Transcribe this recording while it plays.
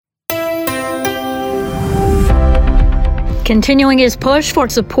Continuing his push for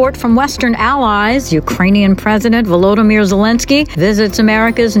support from Western allies, Ukrainian President Volodymyr Zelenskyy visits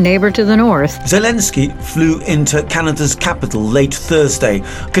America's neighbor to the north. Zelenskyy flew into Canada's capital late Thursday.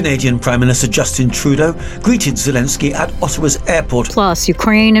 Canadian Prime Minister Justin Trudeau greeted Zelenskyy at Ottawa's airport. Plus,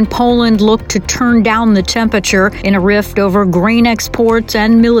 Ukraine and Poland look to turn down the temperature in a rift over grain exports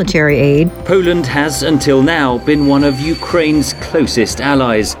and military aid. Poland has until now been one of Ukraine's closest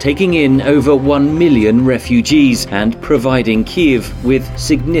allies, taking in over 1 million refugees and providing Kyiv with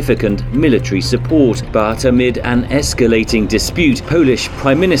significant military support. But amid an escalating dispute, Polish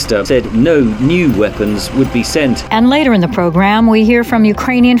Prime Minister said no new weapons would be sent. And later in the program, we hear from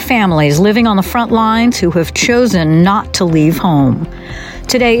Ukrainian families living on the front lines who have chosen not to leave home.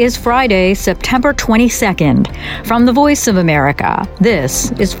 Today is Friday, September 22nd. From the Voice of America, this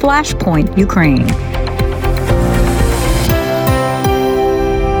is Flashpoint Ukraine.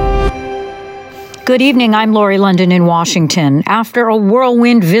 Good evening, I'm Lori London in Washington. After a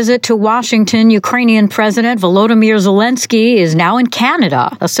whirlwind visit to Washington, Ukrainian President Volodymyr Zelenskyy is now in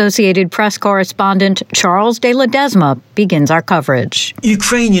Canada. Associated Press correspondent Charles de Ledesma begins our coverage.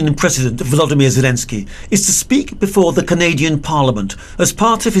 Ukrainian President Volodymyr Zelenskyy is to speak before the Canadian Parliament as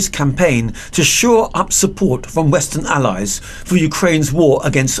part of his campaign to shore up support from Western allies for Ukraine's war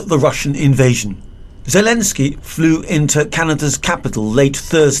against the Russian invasion. Zelenskyy flew into Canada's capital late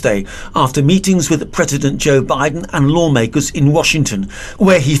Thursday after meetings with President Joe Biden and lawmakers in Washington,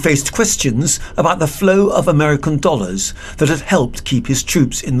 where he faced questions about the flow of American dollars that had helped keep his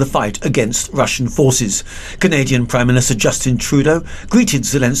troops in the fight against Russian forces. Canadian Prime Minister Justin Trudeau greeted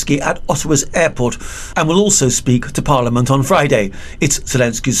Zelenskyy at Ottawa's airport and will also speak to Parliament on Friday. It's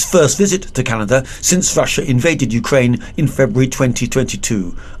Zelenskyy's first visit to Canada since Russia invaded Ukraine in February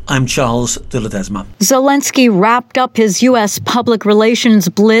 2022. I'm Charles de Ledesma. Zelenskyy wrapped up his U.S. public relations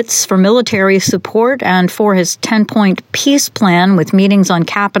blitz for military support and for his 10-point peace plan with meetings on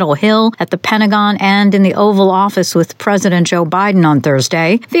Capitol Hill, at the Pentagon, and in the Oval Office with President Joe Biden on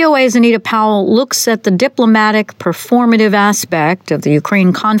Thursday. VOA's Anita Powell looks at the diplomatic, performative aspect of the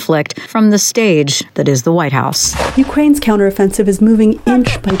Ukraine conflict from the stage that is the White House. Ukraine's counteroffensive is moving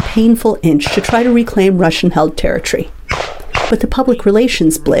inch by painful inch to try to reclaim Russian-held territory. But the public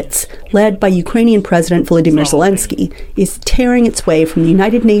relations blitz, led by Ukrainian President Volodymyr Zelenskyy, is tearing its way from the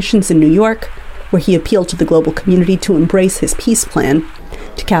United Nations in New York, where he appealed to the global community to embrace his peace plan,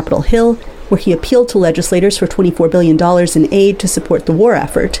 to Capitol Hill, where he appealed to legislators for $24 billion in aid to support the war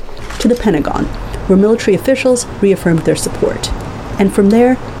effort, to the Pentagon, where military officials reaffirmed their support, and from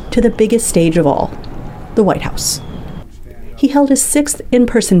there to the biggest stage of all, the White House. He held his 6th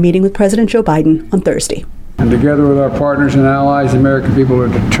in-person meeting with President Joe Biden on Thursday. And together with our partners and allies, the American people are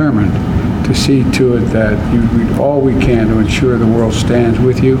determined to see to it that you do all we can to ensure the world stands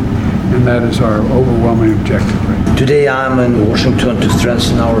with you, and that is our overwhelming objective. Today I'm in Washington to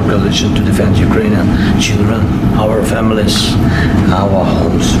strengthen our coalition to defend Ukrainian children, our families, our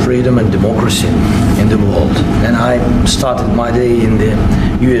homes, freedom and democracy in the world. And I started my day in the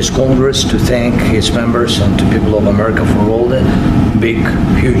U.S. Congress to thank its members and to people of America for all the big,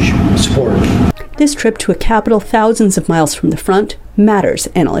 huge support. This trip to a capital thousands of miles from the front matters,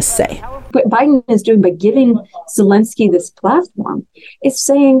 analysts say. What Biden is doing by giving Zelenskyy this platform is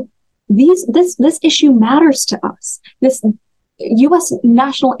saying this issue matters to us. This U.S.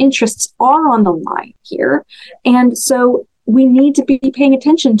 national interests are on the line here. And so we need to be paying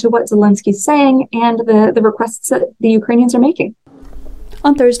attention to what Zelenskyy is saying and the requests that the Ukrainians are making.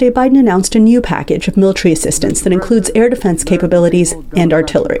 On Thursday, Biden announced a new package of military assistance that includes air defense capabilities and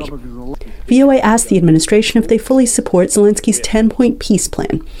artillery. VOA asked the administration if they fully support Zelenskyy's 10-point peace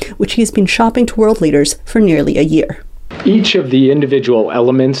plan, which he has been shopping to world leaders for nearly a year. Each of the individual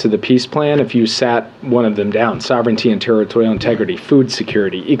elements of the peace plan, if you sat one of them down, sovereignty and territorial integrity, food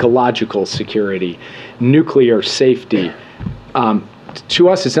security, ecological security, nuclear safety, to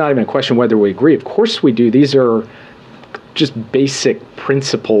us, it's not even a question whether we agree. Of course we do. These are just basic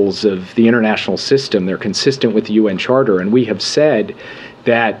principles of the international system. They're consistent with the UN Charter, and we have said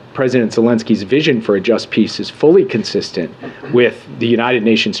that President Zelenskyy's vision for a just peace is fully consistent with the United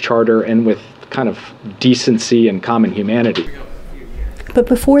Nations Charter and with kind of decency and common humanity. But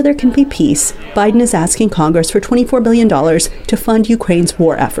before there can be peace, Biden is asking Congress for $24 billion to fund Ukraine's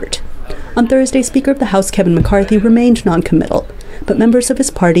war effort. On Thursday, Speaker of the House Kevin McCarthy remained non-committal, but members of his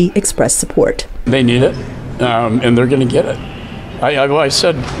party expressed support. They need it, and they're going to get it. I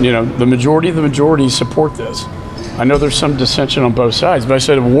said, the majority support this. I know there's some dissension on both sides, but I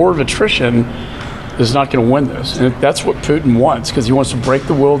said a war of attrition is not going to win this. And that's what Putin wants, because he wants to break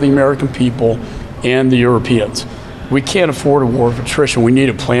the will of the American people and the Europeans. We can't afford a war of attrition. We need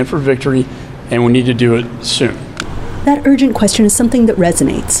a plan for victory, and we need to do it soon. That urgent question is something that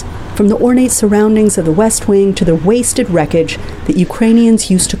resonates, from the ornate surroundings of the West Wing to the wasted wreckage that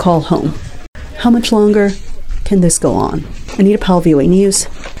Ukrainians used to call home. How much longer can this go on? Anita Powell, VOA News,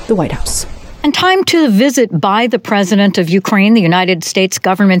 the White House. And time to visit by the president of Ukraine. The United States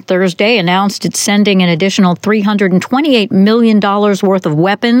government Thursday announced it's sending an additional $328 million worth of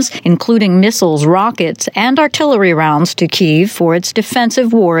weapons, including missiles, rockets, and artillery rounds to Kyiv for its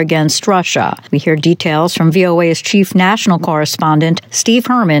defensive war against Russia. We hear details from VOA's chief national correspondent, Steve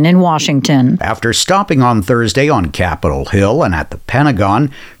Herman in Washington. After stopping on Thursday on Capitol Hill and at the Pentagon,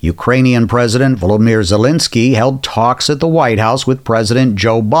 Ukrainian President Volodymyr Zelenskyy held talks at the White House with President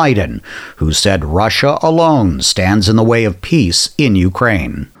Joe Biden, who said Russia alone stands in the way of peace in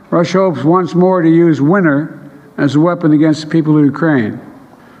Ukraine. Russia hopes once more to use winter as a weapon against the people of Ukraine.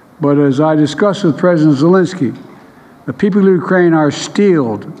 But as I discussed with President Zelenskyy, the people of Ukraine are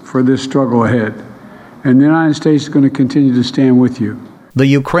steeled for this struggle ahead, and the United States is going to continue to stand with you. The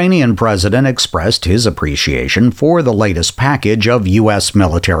Ukrainian president expressed his appreciation for the latest package of U.S.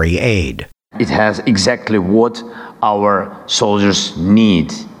 military aid. It has exactly what our soldiers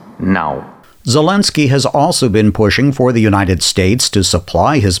need now. Zelenskyy has also been pushing for the United States to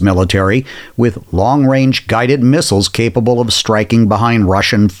supply his military with long-range guided missiles capable of striking behind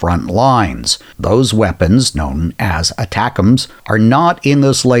Russian front lines. Those weapons, known as ATACMS, are not in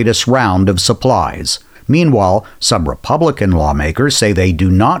this latest round of supplies. Meanwhile, some Republican lawmakers say they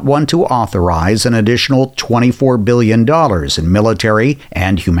do not want to authorize an additional $24 billion in military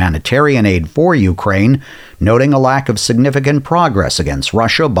and humanitarian aid for Ukraine, noting a lack of significant progress against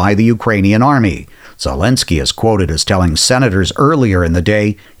Russia by the Ukrainian army. Zelenskyy is quoted as telling senators earlier in the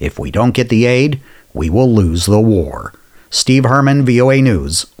day, "If we don't get the aid, we will lose the war." Steve Herman, VOA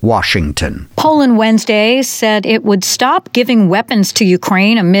News, Washington. Poland Wednesday said it would stop giving weapons to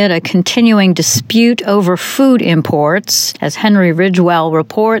Ukraine amid a continuing dispute over food imports. As Henry Ridgewell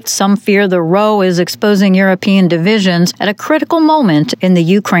reports, some fear the row is exposing European divisions at a critical moment in the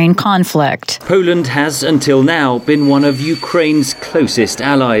Ukraine conflict. Poland has until now been one of Ukraine's closest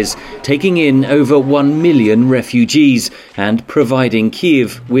allies, taking in over 1 million refugees and providing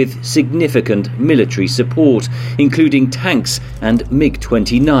Kyiv with significant military support, including tanks and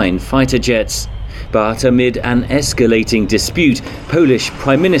MiG-29 fighter jets. But amid an escalating dispute, Polish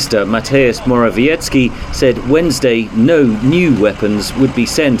Prime Minister Mateusz Morawiecki said Wednesday no new weapons would be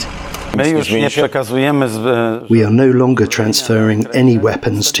sent. We are no longer transferring any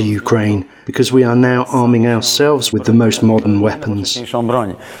weapons to Ukraine because we are now arming ourselves with the most modern weapons.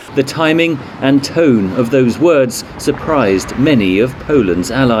 The timing and tone of those words surprised many of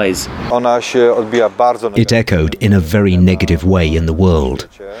Poland's allies. It echoed in a very negative way in the world.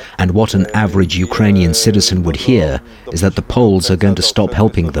 And what an average Ukrainian citizen would hear is that the Poles are going to stop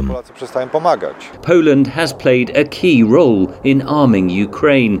helping them. Poland has played a key role in arming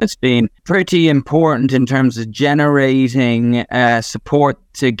Ukraine. It's been pretty important in terms of generating support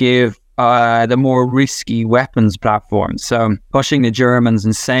to give the more risky weapons platforms. So pushing the Germans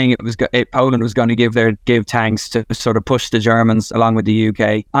and saying Poland was going to give tanks to sort of push the Germans along with the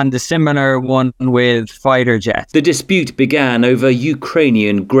UK, and the similar one with fighter jets. The dispute began over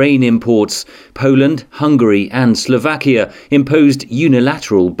Ukrainian grain imports. Poland, Hungary and Slovakia imposed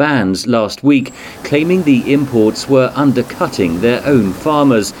unilateral bans last week, claiming the imports were undercutting their own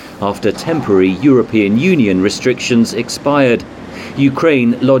farmers after temporary European Union restrictions expired.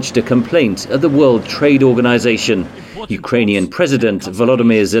 Ukraine lodged a complaint at the World Trade Organization. Ukrainian President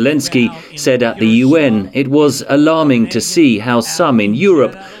Volodymyr Zelenskyy said at the UN it was alarming to see how some in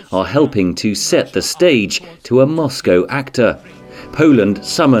Europe are helping to set the stage to a Moscow actor. Poland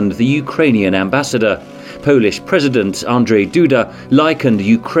summoned the Ukrainian ambassador. Polish President Andrzej Duda likened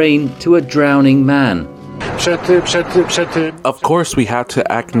Ukraine to a drowning man. Of course, we have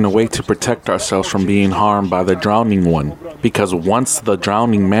to act in a way to protect ourselves from being harmed by the drowning one, because once the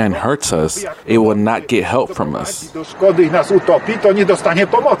drowning man hurts us, it will not get help from us.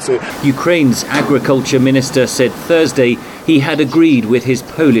 Ukraine's agriculture minister said Thursday he had agreed with his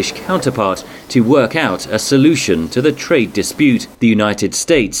Polish counterpart to work out a solution to the trade dispute. The United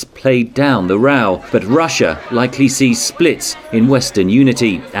States played down the row, but Russia likely sees splits in Western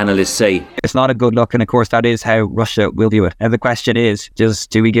unity, analysts say. It's not a good look, and of course that is how Russia will view it. And the question is,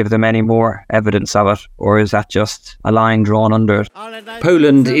 do we give them any more evidence of it, or is that just a line drawn under it?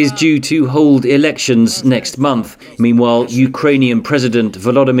 Poland is due to hold elections next month. Meanwhile, Ukrainian President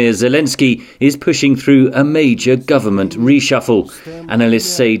Volodymyr Zelenskyy is pushing through a major government reshuffle. Analysts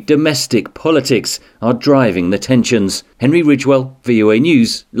say domestic politics are driving the tensions. Henry Ridgewell, VOA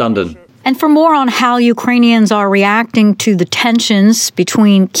News, London. And for more on how Ukrainians are reacting to the tensions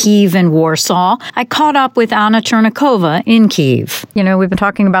between Kyiv and Warsaw, I caught up with Anna Chernikova in Kyiv. You know, we've been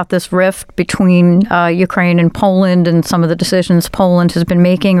talking about this rift between Ukraine and Poland and some of the decisions Poland has been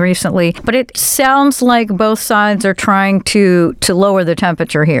making recently. But it sounds like both sides are trying to lower the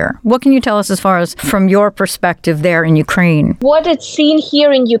temperature here. What can you tell us as far as from your perspective there in Ukraine? What it's seen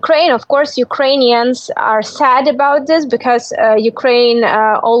here in Ukraine, of course, Ukrainians are sad about this because Ukraine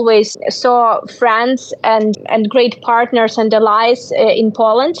always saw friends and great partners and allies in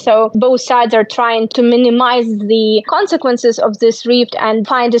Poland. So both sides are trying to minimize the consequences of this rift and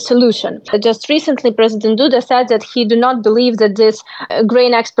find a solution. Just recently, President Duda said that he do not believe that this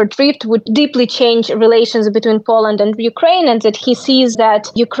grain export rift would deeply change relations between Poland and Ukraine, and that he sees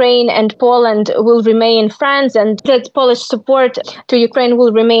that Ukraine and Poland will remain friends and that Polish support to Ukraine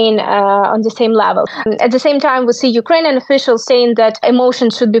will remain on the same level. At the same time, we see Ukrainian officials saying that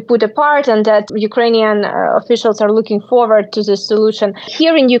emotions should be put apart and that Ukrainian officials are looking forward to this solution.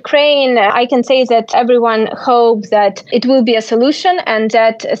 Here in Ukraine, I can say that everyone hopes that it will be a solution and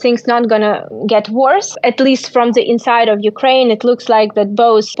that things not going to get worse. At least from the inside of Ukraine, it looks like that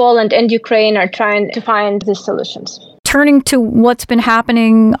both Poland and Ukraine are trying to find these solutions. Turning to what's been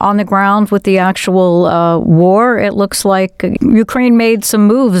happening on the ground with the actual war, it looks like Ukraine made some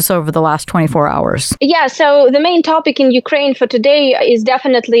moves over the last 24 hours. Yeah, so the main topic in Ukraine for today is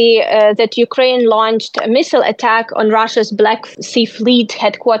definitely that Ukraine launched a missile attack on Russia's Black Sea Fleet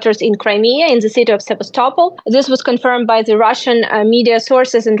headquarters in Crimea in the city of Sevastopol. This was confirmed by the Russian media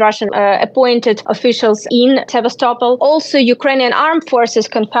sources and Russian appointed officials in Sevastopol. Also, Ukrainian armed forces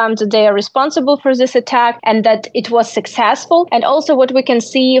confirmed that they are responsible for this attack and that it was successful. And also what we can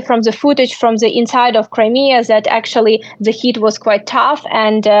see from the footage from the inside of Crimea is that actually the heat was quite tough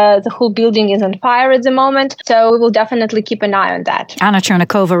and the whole building is on fire at the moment. So we will definitely keep an eye on that. Anna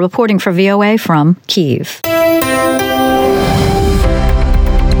Chernikova reporting for VOA from Kyiv.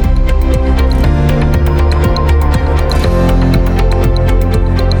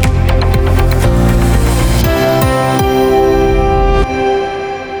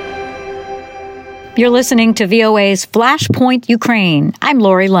 You're listening to VOA's Flashpoint Ukraine. I'm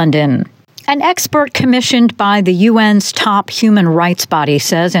Lori London. An expert commissioned by the UN's top human rights body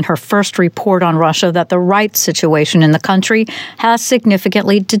says in her first report on Russia that the rights situation in the country has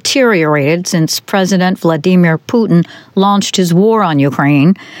significantly deteriorated since President Vladimir Putin launched his war on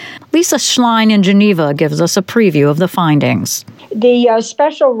Ukraine. Lisa Schlein in Geneva gives us a preview of the findings. The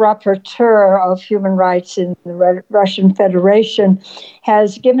Special Rapporteur of Human Rights in the Russian Federation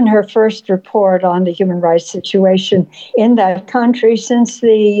has given her first report on the human rights situation in that country since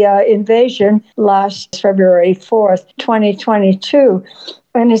the invasion last February 4th, 2022.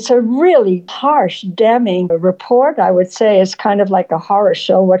 And it's a really harsh, damning report. I would say it's kind of like a horror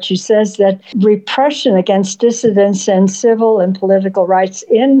show. What she says that repression against dissidents and civil and political rights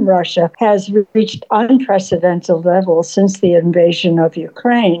in Russia has reached unprecedented levels since the invasion of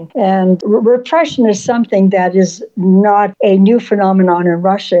Ukraine. And repression is something that is not a new phenomenon in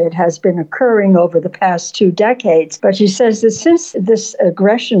Russia. It has been occurring over the past 2 decades. But she says that since this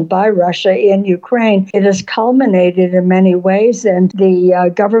aggression by Russia in Ukraine, it has culminated in many ways, and the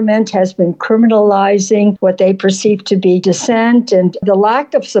government has been criminalizing what they perceive to be dissent and the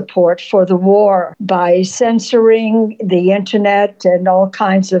lack of support for the war by censoring the internet and all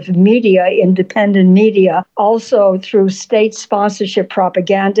kinds of media, independent media, also through state sponsorship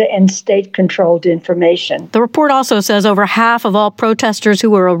propaganda and state-controlled information. The report also says over half of all protesters who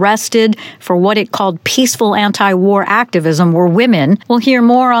were arrested for what it called peaceful anti-war activism were women. We'll hear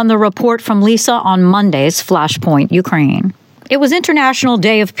more on the report from Lisa on Monday's Flashpoint Ukraine. It was International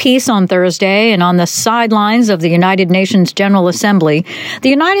Day of Peace on Thursday, and on the sidelines of the United Nations General Assembly, the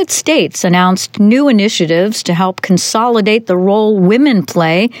United States announced new initiatives to help consolidate the role women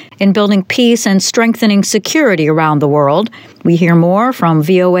play in building peace and strengthening security around the world. We hear more from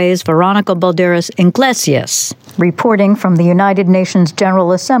VOA's Veronica Balderas Iglesias, reporting from the United Nations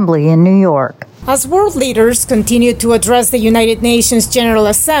General Assembly in New York. As world leaders continue to address the United Nations General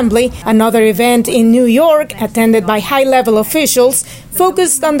Assembly, another event in New York, attended by high-level officials,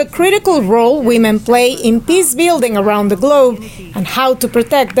 focused on the critical role women play in peace building around the globe and how to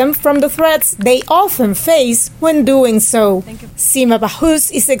protect them from the threats they often face when doing so. Sima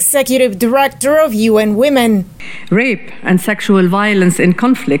Bahous is Executive Director of UN Women. Rape and sexual violence in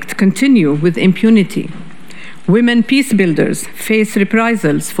conflict continue with impunity. Women peace builders face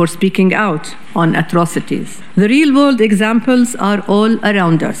reprisals for speaking out on atrocities. The real-world examples are all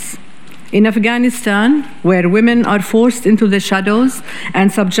around us. In Afghanistan, where women are forced into the shadows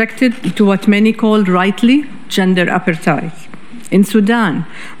and subjected to what many call rightly gender apartheid. In Sudan,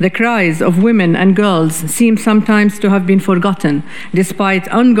 the cries of women and girls seem sometimes to have been forgotten, despite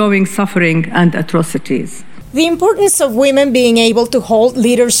ongoing suffering and atrocities. The importance of women being able to hold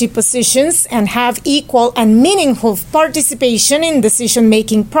leadership positions and have equal and meaningful participation in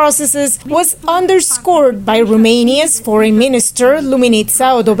decision-making processes was underscored by Romania's Foreign Minister,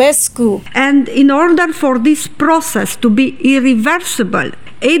 Luminița Odobescu. And in order for this process to be irreversible,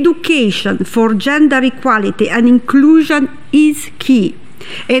 education for gender equality and inclusion is key.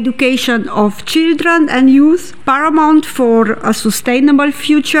 Education of children and youth, paramount for a sustainable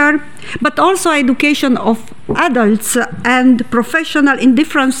future, but also education of adults and professionals in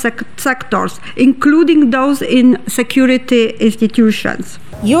different sectors, including those in security institutions.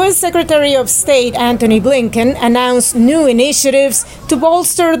 U.S. Secretary of State Antony Blinken announced new initiatives to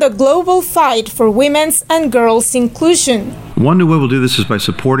bolster the global fight for women's and girls' inclusion. One new way we'll do this is by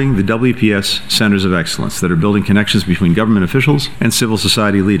supporting the WPS Centers of Excellence that are building connections between government officials and civil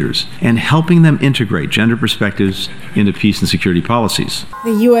society leaders and helping them integrate gender perspectives into peace and security policies.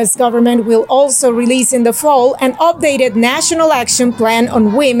 The U.S. government will also release in the fall an updated National Action Plan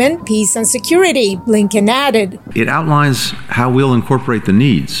on Women, Peace and Security, Blinken added. It outlines how we'll incorporate the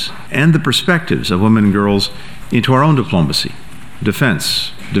needs and the perspectives of women and girls into our own diplomacy,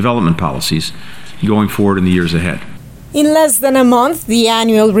 defense, development policies going forward in the years ahead. In less than a month, the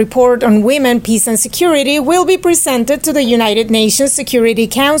annual report on women, peace and security will be presented to the United Nations Security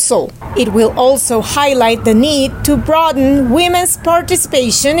Council. It will also highlight the need to broaden women's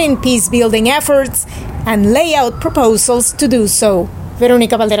participation in peace-building efforts and lay out proposals to do so.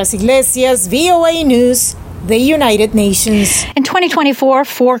 Verónica Valderas Iglesias, VOA News, the United Nations. In 2024,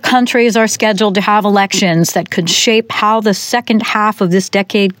 4 countries are scheduled to have elections that could shape how the second half of this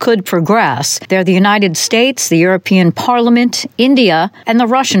decade could progress. They're the United States, the European Parliament, India, and the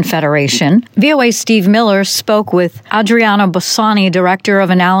Russian Federation. VOA's Steve Miller spoke with Adriana Bossani, Director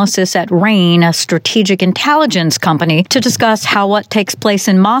of Analysis at RAIN, a strategic intelligence company, to discuss how what takes place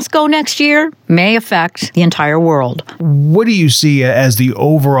in Moscow next year may affect the entire world. What do you see as the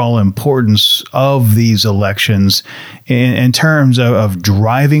overall importance of these elections in terms of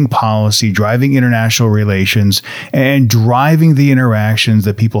driving policy, driving international relations, and driving the interactions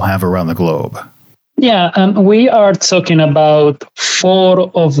that people have around the globe? Yeah, we are talking about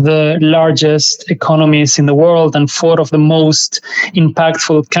 4 of the largest economies in the world and 4 of the most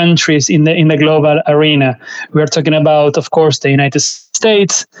impactful countries in the global arena. We are talking about, of course, the United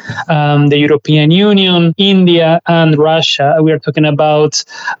States, the European Union, India, and Russia. We are talking about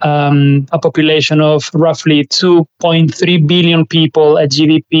a population of roughly 2.3 billion people, a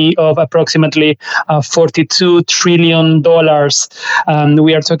GDP of approximately $42 trillion.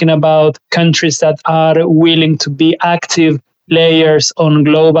 We are talking about countries that are willing to be active players on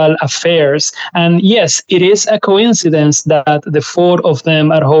global affairs. And yes, it is a coincidence that the 4 of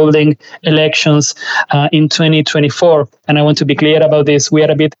them are holding elections in 2024. And I want to be clear about this. We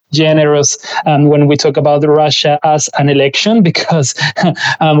are a bit generous when we talk about Russia as an election, because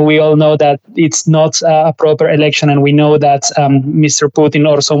we all know that it's not a proper election. And we know that Mr. Putin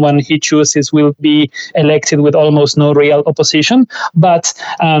or someone he chooses will be elected with almost no real opposition. But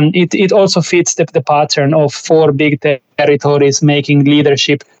it also fits the pattern of 4 big territories making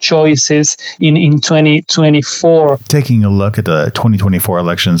leadership choices in 2024. Taking a look at the 2024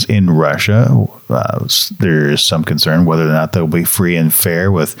 elections in Russia, there is some concern whether or not they'll be free and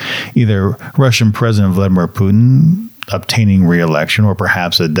fair, with either Russian President Vladimir Putin obtaining re-election or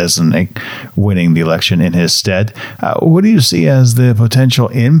perhaps a designate winning the election in his stead. What do you see as the potential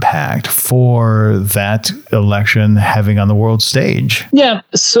impact for that election having on the world stage? Yeah,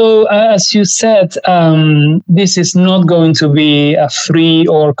 so as you said, this is not going to be a free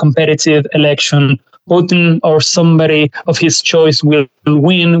or competitive election. Putin or somebody of his choice will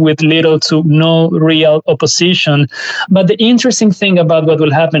win with little to no real opposition. But the interesting thing about what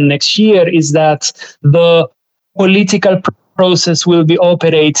will happen next year is that the political process will be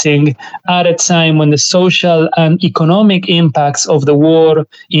operating at a time when the social and economic impacts of the war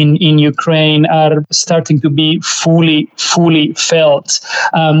in Ukraine are starting to be fully felt.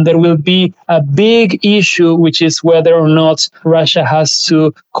 There will be a big issue, which is whether or not Russia has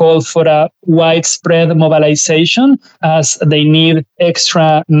to call for a widespread mobilization, as they need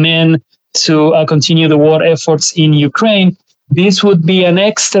extra men to continue the war efforts in Ukraine. This would be an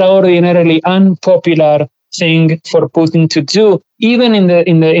extraordinarily unpopular thing for Putin to do, even in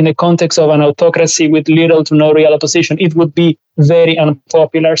the context of an autocracy with little to no real opposition. It would be very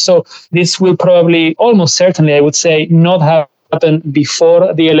unpopular. So this will probably, almost certainly, I would say, not have happen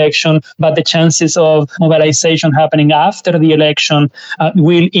before the election, but the chances of mobilization happening after the election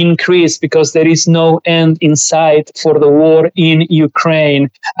will increase because there is no end in sight for the war in Ukraine.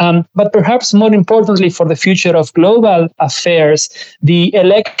 But perhaps more importantly for the future of global affairs, the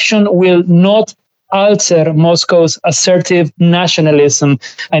election will not alter Moscow's assertive nationalism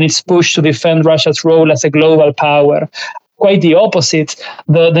and its push to defend Russia's role as a global power. Quite the opposite.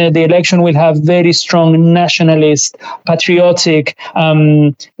 The election will have very strong nationalist, patriotic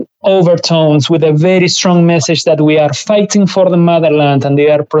overtones with a very strong message that we are fighting for the motherland and we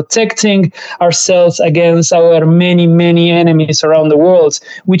are protecting ourselves against our many, many enemies around the world,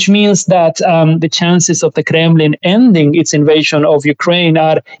 which means that the chances of the Kremlin ending its invasion of Ukraine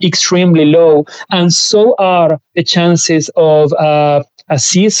are extremely low. And so are the chances of a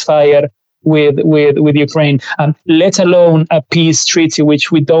ceasefire with Ukraine, let alone a peace treaty,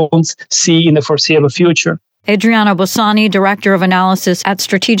 which we don't see in the foreseeable future. Adriana Bossani, Director of Analysis at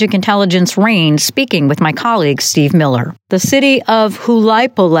Strategic Intelligence Range, speaking with my colleague Steve Miller. The city of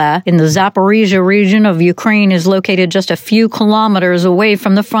Hulaypole in the Zaporizhia region of Ukraine is located just a few kilometers away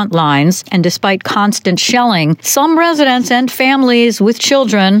from the front lines, and despite constant shelling, some residents and families with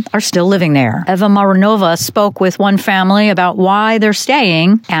children are still living there. Eva Marinova spoke with one family about why they're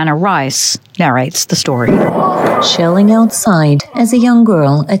staying. Anna Rice narrates the story. Shelling outside as a young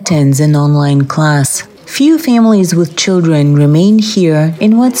girl attends an online class. Few families with children remain here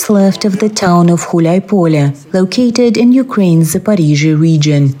in what's left of the town of Hulaypole, located in Ukraine's Zaporizhia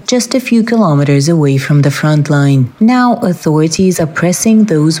region, just a few kilometers away from the front line. Now authorities are pressing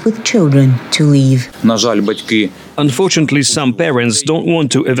those with children to leave. Unfortunately, some parents don't want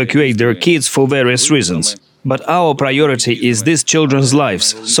to evacuate their kids for various reasons. But our priority is these children's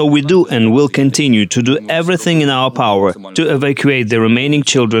lives, so we do and will continue to do everything in our power to evacuate the remaining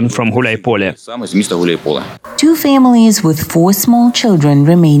children from Hulaypole. 2 families with 4 small children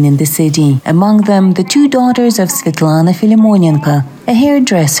remain in the city, among them the 2 daughters of Svetlana Filimonenko, a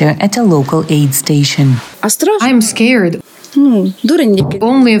hairdresser at a local aid station. I'm scared.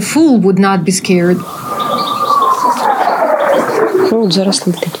 Only a fool would not be scared.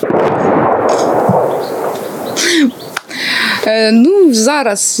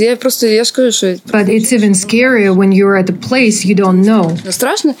 But it's even scarier when you're at a place you don't know.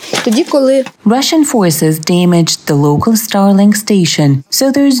 Russian forces damaged the local Starlink station,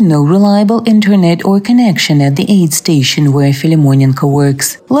 so there's no reliable internet or connection at the aid station where Filimonenko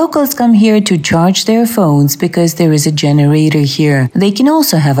works. Locals come here to charge their phones because there is a generator here. They can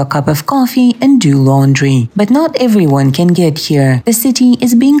also have a cup of coffee and do laundry. But not everyone can get here. The city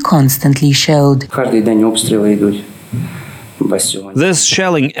is being constantly shelled. There's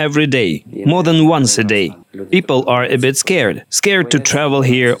shelling every day, more than once a day. People are a bit scared to travel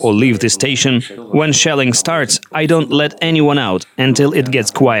here or leave the station. When shelling starts, I don't let anyone out until it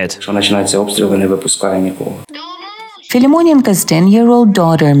gets quiet. Filimonenko's 10-year-old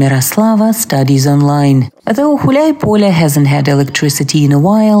daughter Miroslava studies online. Though Hulaypole hasn't had electricity in a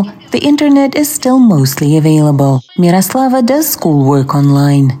while, the internet is still mostly available. Miroslava does schoolwork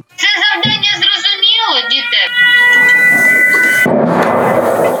online.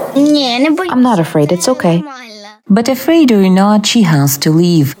 I'm not afraid, it's okay. But afraid or not, she has to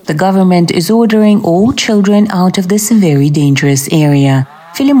leave. The government is ordering all children out of this very dangerous area.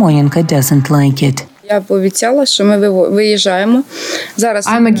 Filimonenko doesn't like it.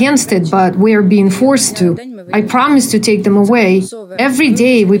 I'm against it, but we are being forced to. I promise to take them away. Every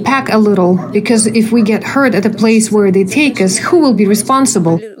day we pack a little, because if we get hurt at a place where they take us, who will be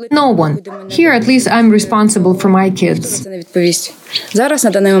responsible? No one. Here at least I'm responsible for my kids.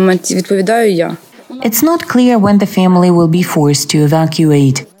 It's not clear when the family will be forced to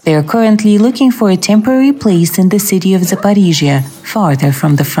evacuate. They are currently looking for a temporary place in the city of Zaporizhia, farther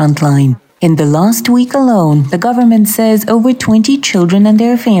from the front line. In the last week alone, the government says over 20 children and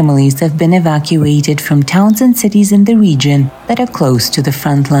their families have been evacuated from towns and cities in the region that are close to the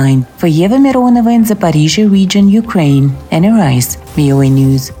front line. For Eva Mironova in Zaporizhia region, Ukraine, Anna Rice, VOA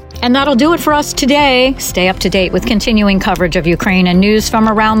News. And that'll do it for us today. Stay up to date with continuing coverage of Ukraine and news from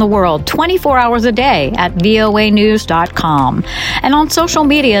around the world 24 hours a day at voanews.com. And on social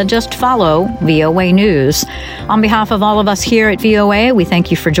media, just follow VOA News. On behalf of all of us here at VOA, we thank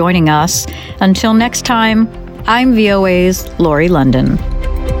you for joining us. Until next time, I'm VOA's Lori London.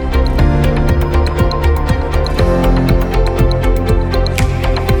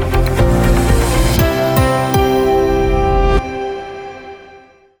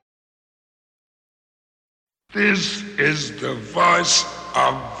 This is the voice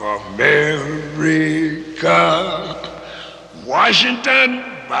of America. Washington,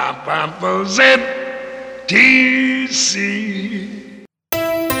 DC.